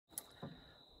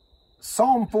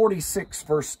Psalm 46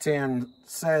 verse 10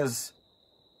 says,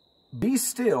 "Be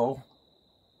still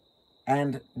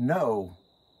and know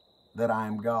that I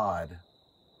am God."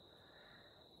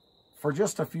 For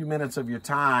just a few minutes of your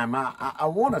time, I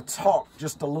want to talk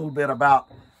just a little bit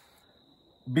about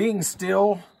being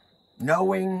still,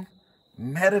 knowing,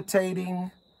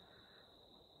 meditating.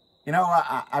 You know,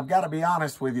 I've got to be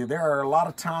honest with you. There are a lot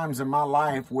of times in my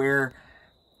life where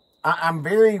I'm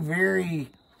very,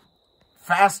 very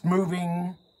fast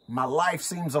moving. My life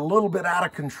seems a little bit out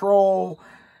of control.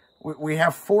 We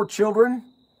have 4 children.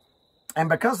 And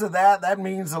because of that, that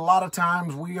means a lot of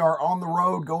times we are on the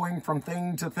road going from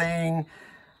thing to thing.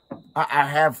 I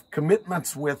have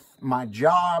commitments with my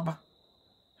job.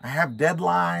 I have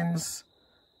deadlines.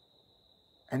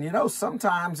 And you know,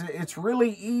 sometimes it's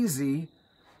really easy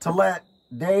to let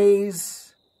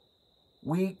days,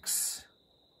 weeks,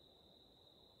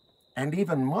 and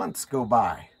even months go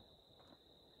by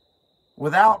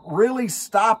without really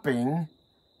stopping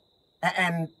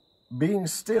and being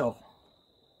still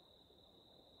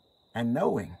and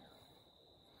knowing.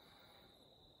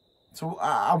 So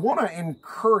I want to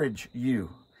encourage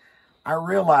you. I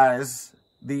realize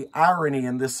the irony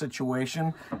in this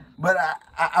situation, but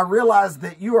I realize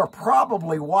that you are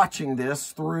probably watching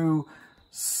this through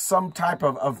some type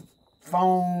of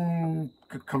phone,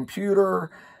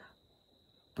 computer.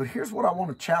 But here's what I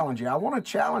want to challenge you. I want to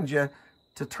challenge you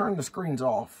to turn the screens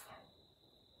off.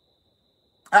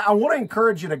 I want to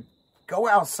encourage you to go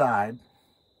outside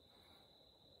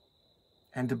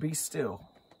and to be still.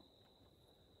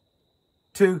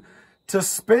 To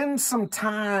spend some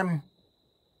time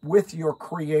with your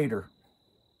Creator.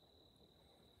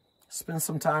 Spend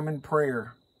some time in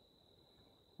prayer,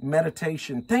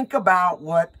 meditation. Think about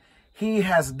what He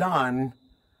has done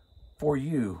for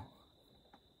you.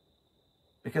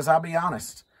 Because I'll be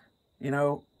honest, you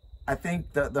know, I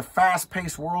think the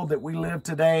fast-paced world that we live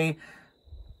today,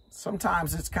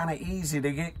 sometimes it's kind of easy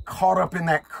to get caught up in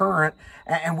that current,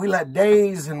 and we let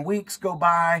days and weeks go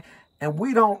by, and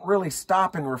we don't really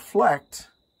stop and reflect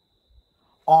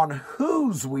on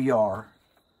whose we are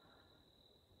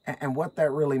and what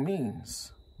that really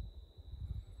means.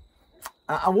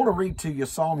 I want to read to you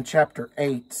Psalm chapter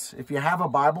 8. If you have a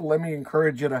Bible, let me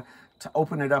encourage you to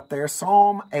open it up there.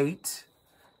 Psalm 8.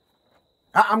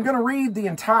 I'm going to read the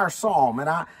entire psalm, and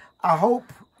I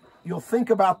hope you'll think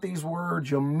about these words,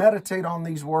 you'll meditate on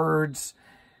these words.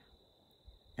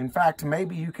 In fact,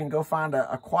 maybe you can go find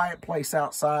a quiet place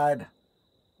outside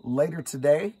later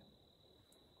today.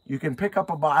 You can pick up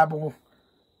a Bible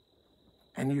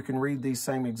and you can read these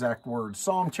same exact words.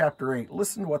 Psalm chapter 8.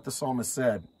 Listen to what the psalmist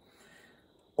said.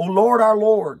 "O Lord, our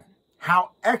Lord,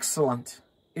 how excellent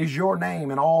is your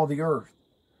name in all the earth,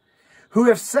 who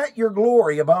have set your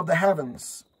glory above the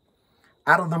heavens.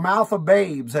 Out of the mouth of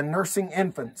babes and nursing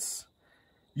infants,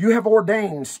 you have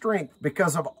ordained strength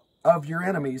because of your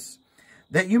enemies,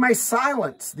 that you may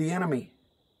silence the enemy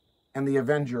and the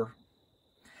avenger.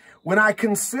 When I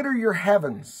consider your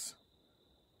heavens,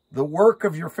 the work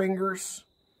of your fingers,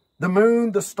 the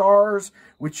moon, the stars,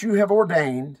 which you have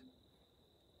ordained,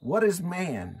 what is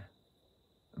man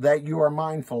that you are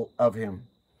mindful of him?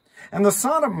 And the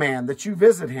Son of Man that you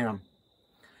visit him?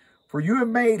 For you have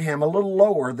made him a little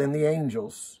lower than the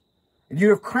angels, and you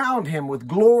have crowned him with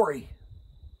glory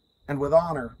and with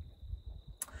honor.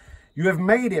 You have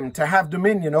made him to have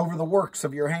dominion over the works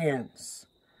of your hands,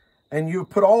 and you have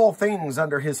put all things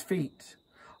under his feet,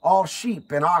 all sheep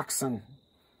and oxen,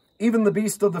 even the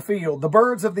beasts of the field, the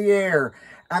birds of the air,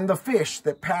 and the fish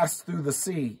that pass through the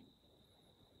sea,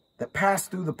 that pass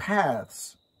through the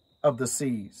paths of the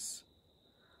seas.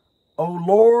 O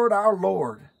Lord, our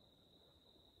Lord,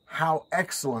 how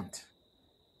excellent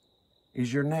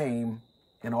is your name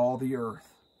in all the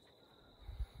earth."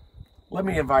 Let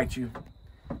me invite you,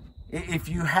 if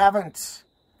you haven't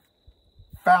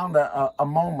found a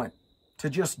moment to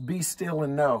just be still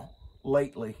and know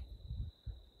lately,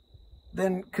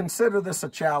 then consider this a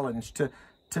challenge to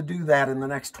do that in the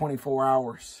next 24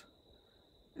 hours.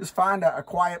 Just find a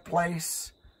quiet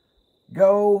place,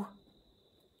 go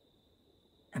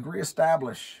and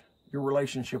reestablish your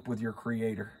relationship with your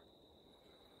Creator.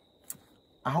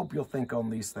 I hope you'll think on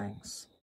these things.